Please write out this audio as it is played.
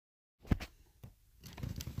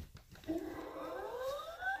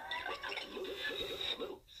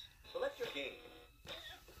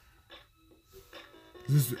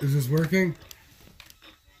Is this working?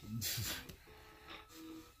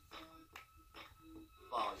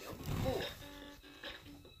 Volume 4.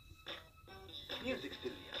 Music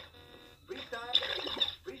Studio.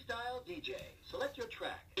 Freestyle DJ. Select your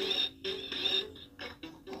track.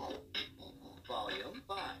 Volume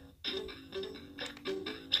 5.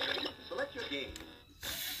 Select your game.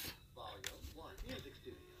 Volume 1. Music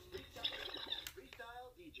Studio.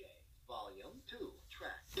 Freestyle DJ. Volume 2.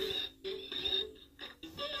 Track.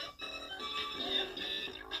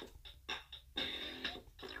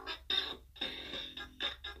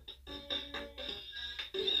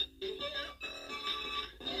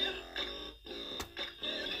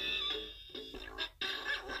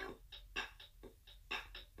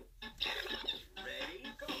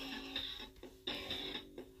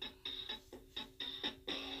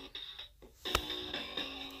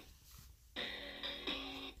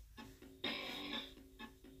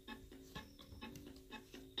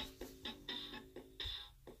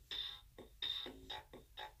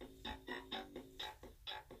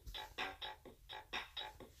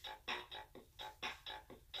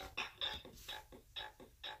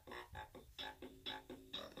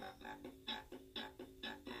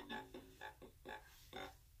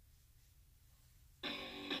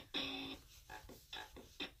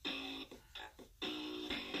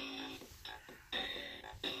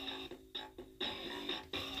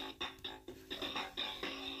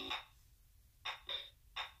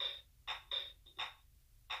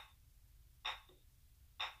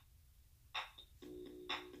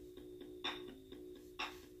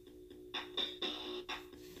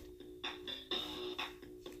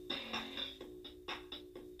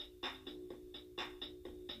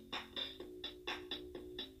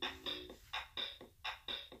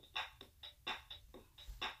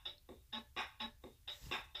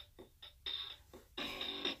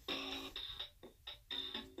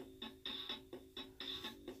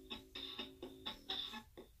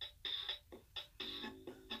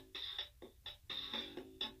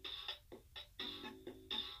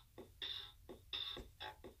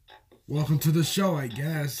 Welcome to the show, I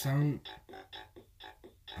guess. I don't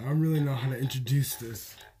really know how to introduce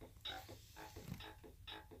this.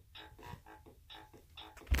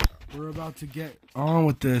 We're about to get on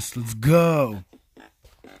with this. Let's go.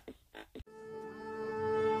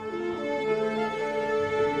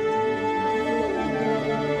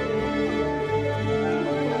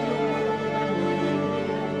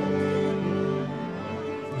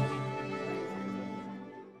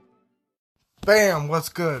 Bam, what's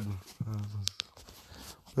good?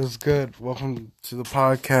 What's good? Welcome to the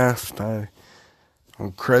podcast.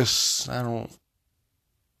 I'm Chris. I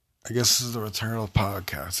guess this is the return of the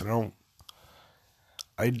podcast.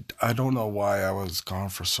 I don't know why I was gone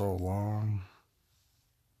for so long.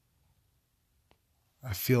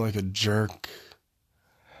 I feel like a jerk.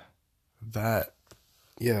 I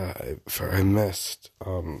missed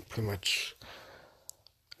pretty much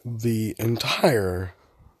the entire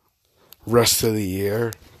rest of the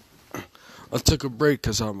year. I took a break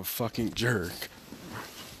because I'm a fucking jerk.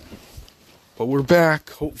 But we're back,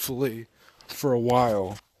 hopefully, for a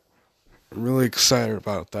while. I'm really excited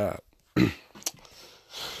about that. A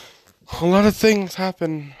lot of things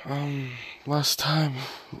happened last time.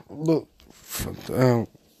 Look,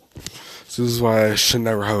 this is why I should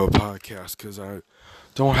never have a podcast, because I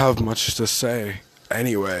don't have much to say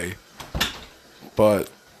anyway. But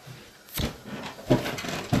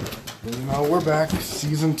now we're back,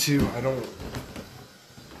 season 2. I don't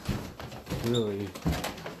really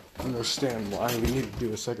understand why we need to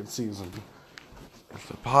do a second season of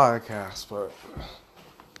the podcast, but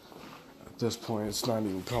at this point it's not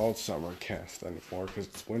even called Summercast anymore because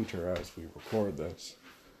it's winter as we record this.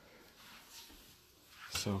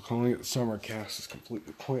 So calling it Summercast is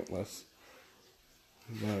completely pointless.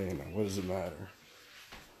 Now, what does it matter?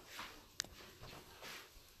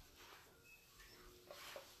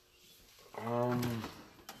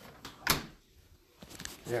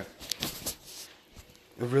 Yeah.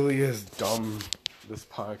 It really is dumb, this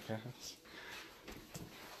podcast.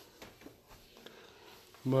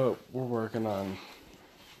 But we're working on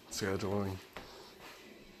scheduling.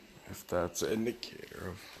 If that's an indicator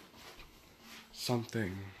of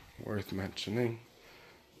something worth mentioning.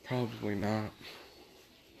 Probably not.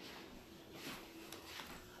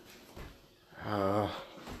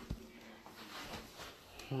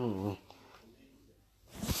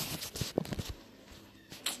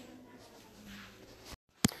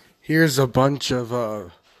 Here's a bunch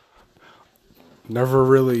of never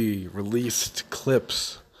really released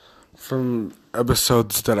clips from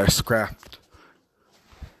episodes that I scrapped.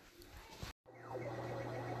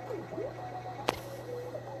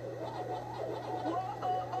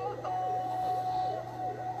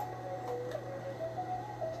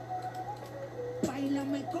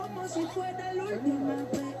 Báilame como si fuera la última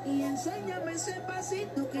vez y enséñame ese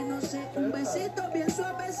pasito que no sé, un besito bien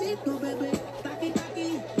suavecito, bebé. Taqui,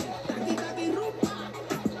 taqui, taqui, taqui, rumba.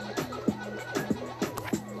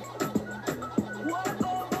 Whoa,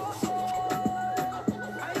 oh, oh, oh.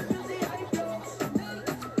 I feel the high blows.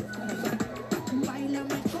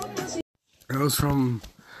 Báilame como si. That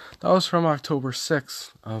was from October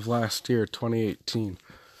 6th of last year, 2018.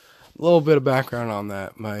 A little bit of background on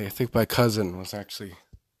that. I think my cousin was actually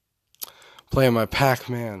playing my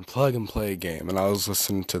Pac-Man plug and play game, and I was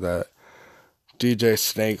listening to that DJ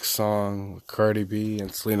Snake song with Cardi B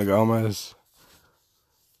and Selena Gomez.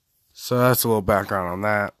 So that's a little background on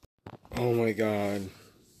that. Oh my god.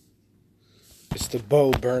 It's the Bo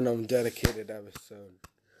Burnham dedicated episode.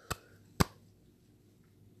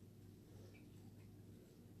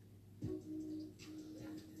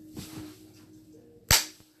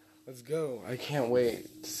 Let's go. I can't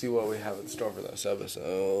wait to see what we have in store for this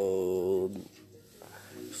episode.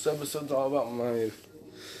 This episode's all about my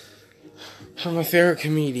favorite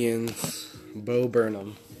comedians, Bo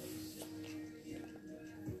Burnham.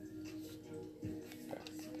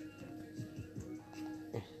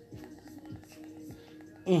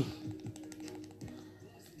 We're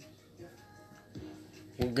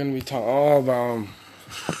gonna be talking all about him.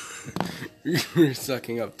 We're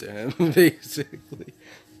sucking up to him, basically.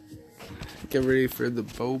 Get ready for the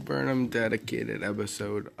Bo Burnham dedicated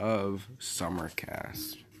episode of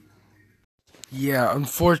Summercast. Yeah,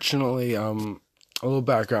 unfortunately, a little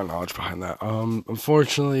background knowledge behind that.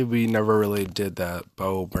 Unfortunately, we never really did that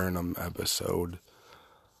Bo Burnham episode.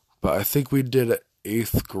 But I think we did an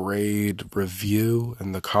 8th grade review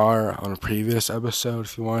in the car on a previous episode,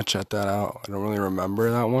 if you want to check that out. I don't really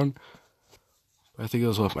remember that one. But I think it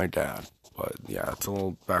was with my dad. But yeah, it's a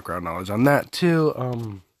little background knowledge on that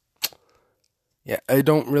too. Yeah, we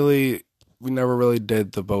never really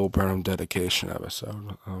did the Bo Burnham dedication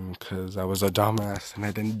episode, because I was a dumbass and I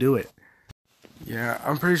didn't do it. Yeah,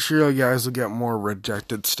 I'm pretty sure you guys will get more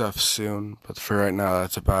rejected stuff soon, but for right now,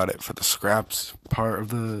 that's about it for the scraps part of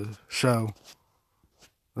the show.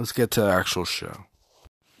 Let's get to the actual show.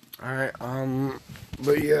 Alright,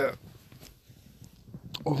 but yeah,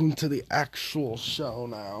 welcome to the actual show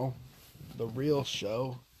now, the real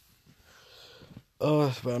show.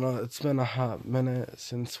 Oh, it's been a hot minute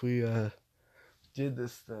since we did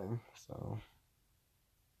this thing, so.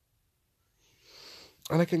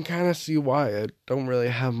 And I can kind of see why. I don't really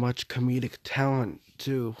have much comedic talent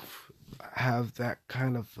to have that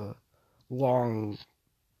kind of a long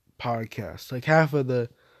podcast. Like, half of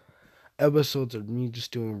the episodes are me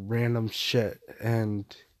just doing random shit, and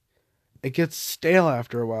it gets stale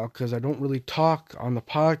after a while because I don't really talk on the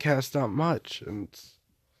podcast that much, and it's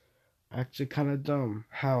actually kind of dumb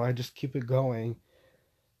how I just keep it going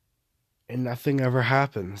and nothing ever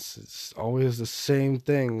happens. It's always the same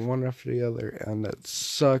thing, one after the other, and it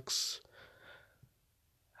sucks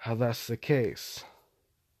how that's the case.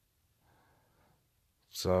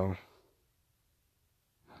 So,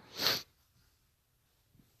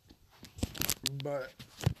 but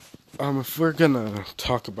if we're gonna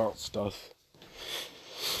talk about stuff,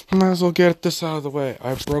 I might as well get this out of the way.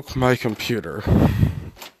 I broke my computer.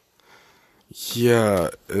 Yeah,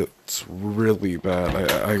 it's really bad.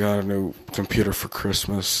 I got a new computer for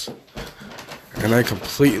Christmas, and I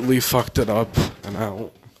completely fucked it up, and I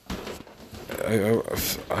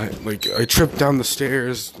tripped down the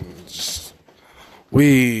stairs, and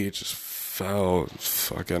we just fell,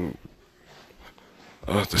 fucking,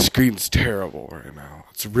 the screen's terrible right now.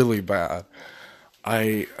 It's really bad.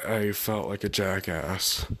 I felt like a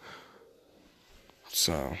jackass.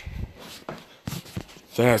 So,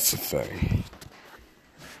 that's the thing.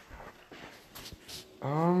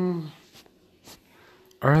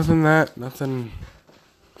 Other than that, nothing.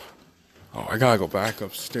 Oh, I gotta go back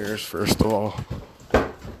upstairs first of all.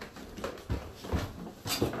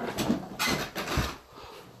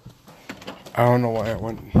 I don't know why I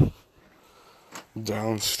went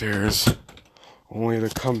downstairs only to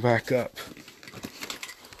come back up.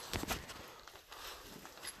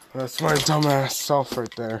 That's my dumbass self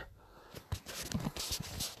right there.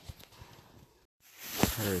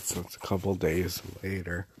 Alright, so it's a couple days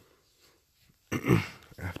later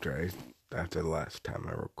after the last time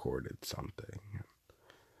I recorded something.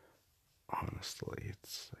 Honestly,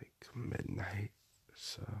 it's like midnight,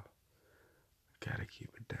 so I gotta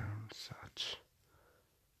keep it down and such.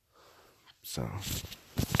 So,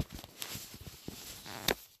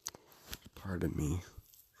 pardon me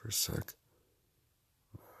for a sec.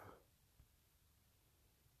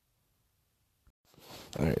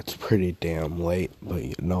 Alright, it's pretty damn late, but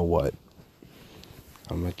you know what?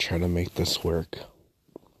 I'm gonna try to make this work.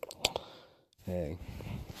 Hey,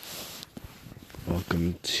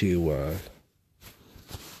 welcome to a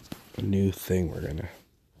new thing we're gonna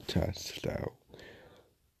test out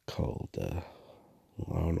called, I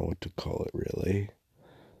don't know what to call it really,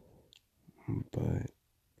 but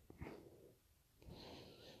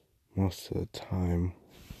most of the time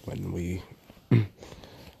when we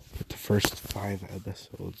get the first 5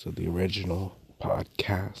 episodes of the original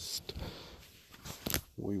podcast,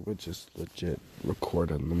 we would just legit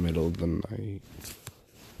record in the middle of the night.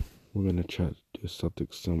 We're gonna try to do something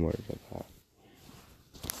similar to that.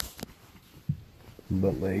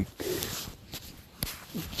 But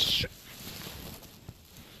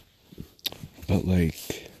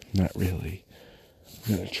not really.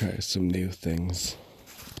 I'm gonna try some new things.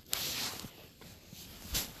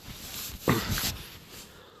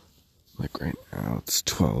 Like right now, it's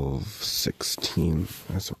 12:16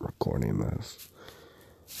 as I'm recording this.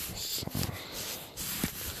 So,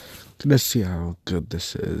 gonna see how good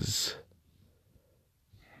this is.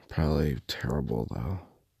 Probably terrible though.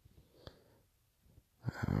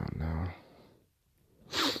 I don't know.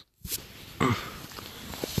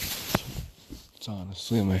 It's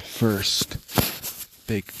honestly my first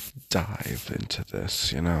big dive into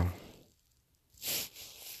this,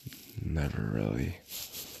 Never really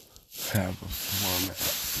have a format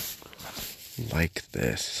like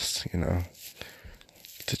this,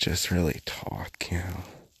 to just really talk, to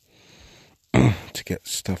get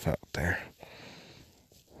stuff out there.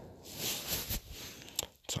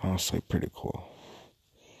 It's honestly pretty cool.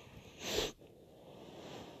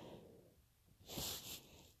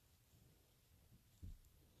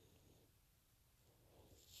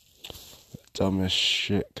 Dumbest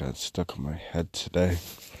shit got stuck in my head today.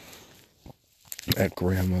 That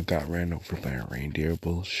grandma got ran over by a reindeer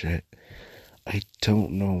bullshit. I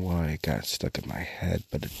don't know why it got stuck in my head,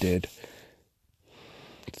 but it did.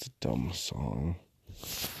 It's a dumb song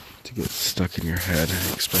to get stuck in your head,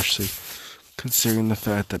 especially considering the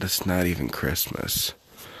fact that it's not even Christmas.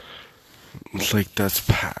 It's like that's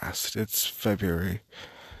past. It's February.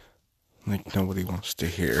 Like nobody wants to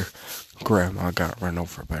hear Grandma got run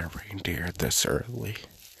over by a reindeer this early.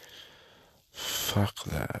 Fuck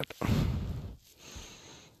that.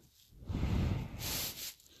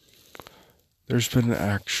 There's been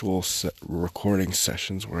actual recording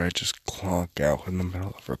sessions where I just clonk out in the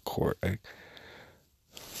middle of recording.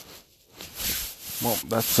 Well,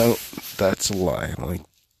 that's a lie. Like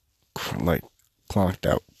clonked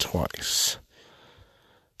out twice.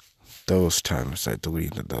 Those times I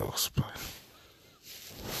deleted those, but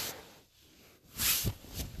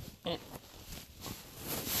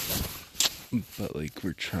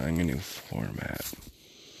we're trying a new format.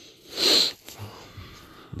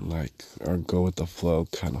 Or go with the flow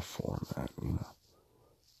kind of format,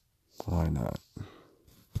 Why not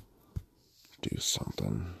do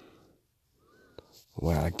something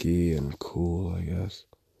wacky and cool, I guess.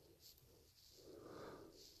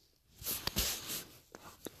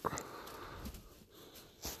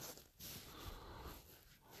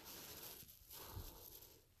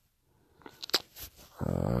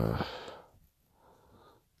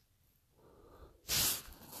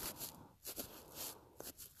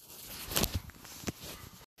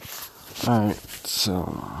 Alright, so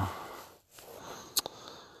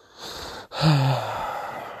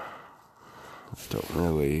don't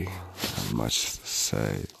really have much to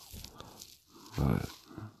say, but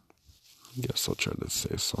I guess I'll try to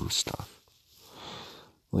say some stuff.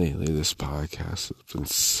 Lately, this podcast has been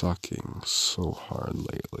sucking so hard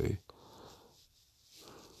lately,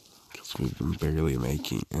 because we've been barely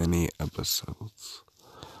making any episodes,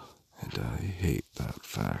 and I hate that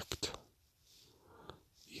fact.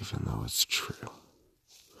 Even though it's true.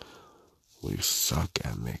 We suck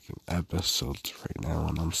at making episodes right now,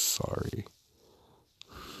 and I'm sorry.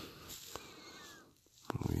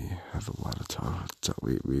 We have a lot of time.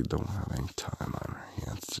 We don't have any time on our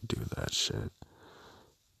hands to do that shit.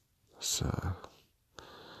 So,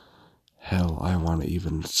 hell, I want to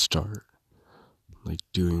even start,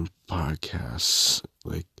 doing podcasts,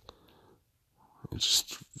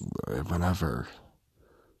 just whenever.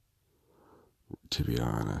 To be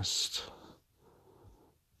honest,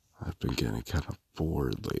 I've been getting kind of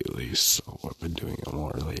bored lately, so I've been doing it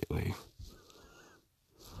more lately.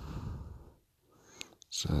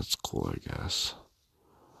 So that's cool, I guess.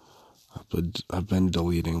 I've been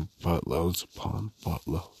deleting buttloads upon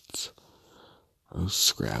buttloads of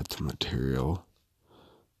scrapped material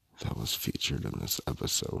that was featured in this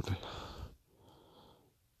episode.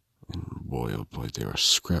 And boy, oh boy, they were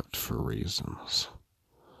scrapped for reasons.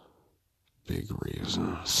 Big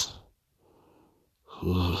reasons.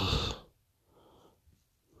 Ugh.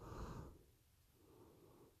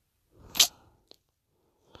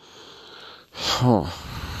 Huh.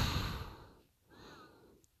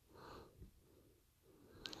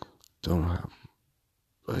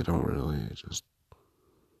 I don't really just,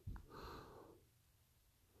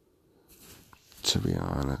 to be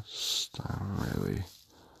honest, I don't really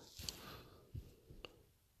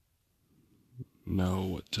know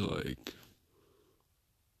what to like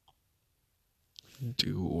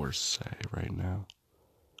do or say right now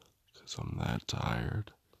because I'm that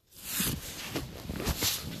tired.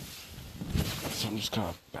 So I'm just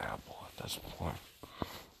gonna babble at this point.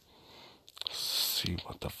 See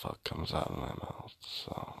what the fuck comes out of my mouth.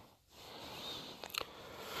 So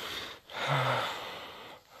I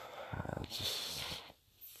just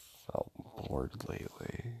felt bored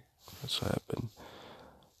lately. So I've been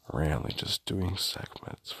randomly just doing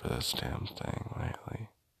segments for this damn thing lately.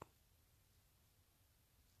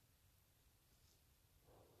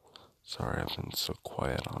 Sorry I've been so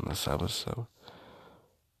quiet on this episode.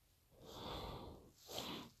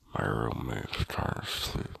 My roommate's trying to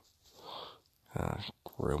sleep.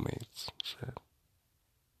 Roommates and shit.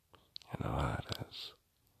 You know how it is.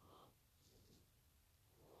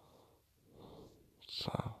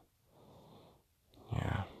 So,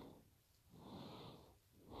 yeah.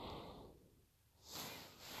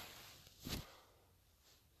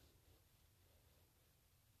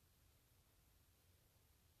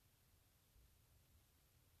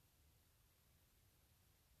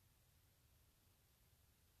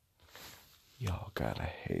 Y'all gotta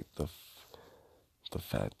hate the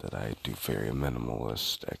fact that I do very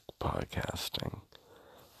minimalistic podcasting.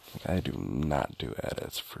 Like, I do not do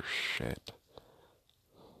edits for shit.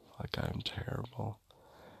 Like, I'm terrible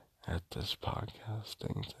at this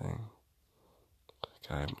podcasting thing.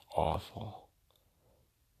 Like, I'm awful.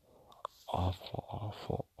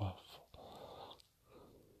 Awful.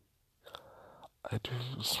 I do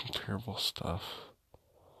some terrible stuff.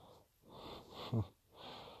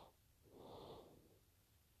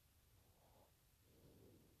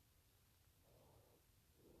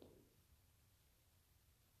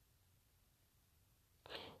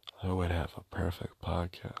 I would have a perfect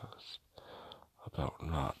podcast about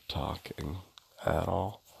not talking at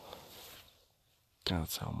all.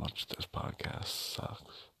 That's how much this podcast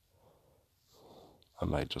sucks. I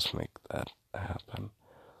might just make that happen.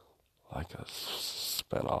 Like a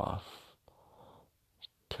spin-off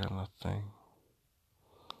kind of thing.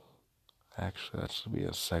 Actually, that should be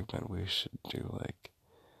a segment we should do like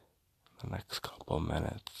the next couple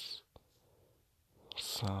minutes.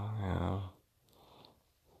 So, yeah.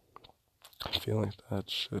 I feel like that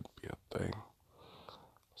should be a thing.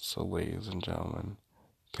 So, ladies and gentlemen,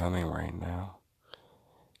 coming right now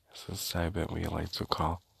is a segment we like to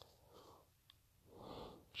call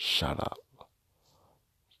Shut Up.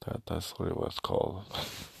 That's what it was called.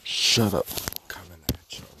 Shut Up. Coming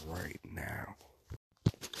at you right now.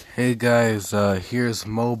 Hey guys, here's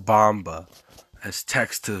Mo Bamba as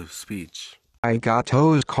text-to-speech. I got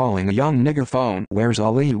hoes calling a young nigger phone. Where's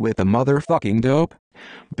Ali with the motherfucking dope?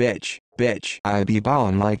 Bitch, I be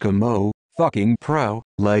ballin' like a mo fucking pro.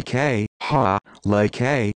 Like hey, ha,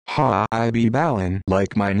 I be ballin'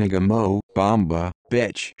 like my nigga Mo Bamba.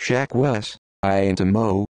 Bitch, Shaq West, I ain't a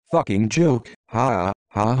mo fucking joke. Ha.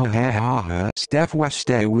 Steph West,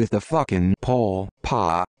 stay with the fucking pole.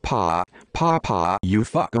 Pa. You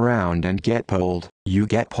fuck around and get pulled. You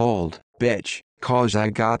get pulled, bitch. Cause I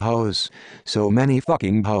got hoes. So many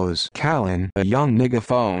fucking hoes. Calling a young nigga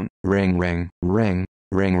phone. Ring.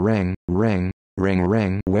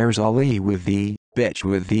 Where's Ali with the bitch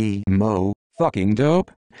with the mo fucking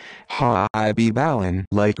dope? Ha, I be ballin'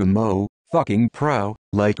 like a mo fucking pro.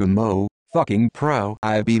 Like a mo fucking pro.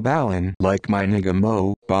 I be ballin' like my nigga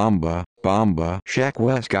Mo Bamba. Shaq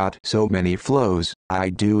West got so many flows. I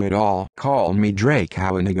do it all. Call me Drake,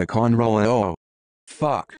 how a nigga con roll it. Oh.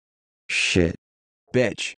 Fuck. Shit.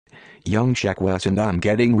 Bitch. Young Shaq West and I'm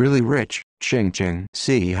getting really rich. Ching.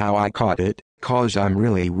 See how I caught it? Cause I'm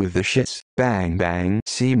really with the shits. Bang.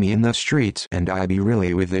 See me in the streets and I be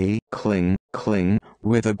really with the cling.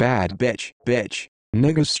 With a bad bitch.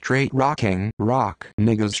 Niggas straight rocking.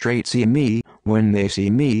 Niggas straight see me. When they see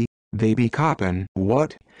me, they be coppin'.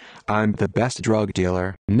 What? I'm the best drug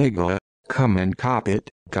dealer. Nigga. Come and cop it.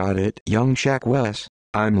 Got it. Young Shaq West.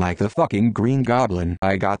 I'm like the fucking Green Goblin.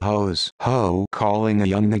 I got hoes. Ho calling a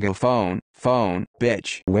young nigga phone.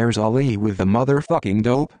 Bitch. Where's Ali with the motherfucking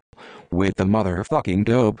dope? With the motherfucking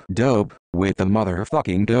dope. With the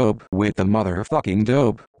motherfucking dope. With the motherfucking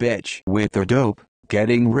dope. Bitch. With the dope.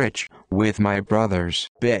 Getting rich. With my brothers.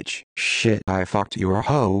 Bitch. Shit. I fucked your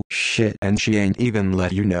hoe. Shit. And she ain't even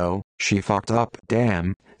let you know. She fucked up.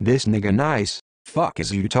 Damn. This nigga nice. Fuck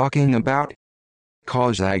is you talking about?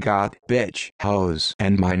 Cause I got bitch, hoes,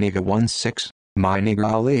 and my nigga 1-6, my nigga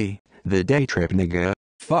Ali, the day trip nigga.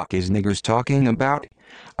 Fuck is niggers talking about?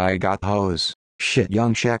 I got hoes. Shit,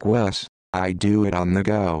 young Shaq West. I do it on the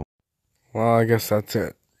go. Well, I guess that's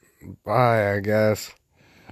it. Bye, I guess.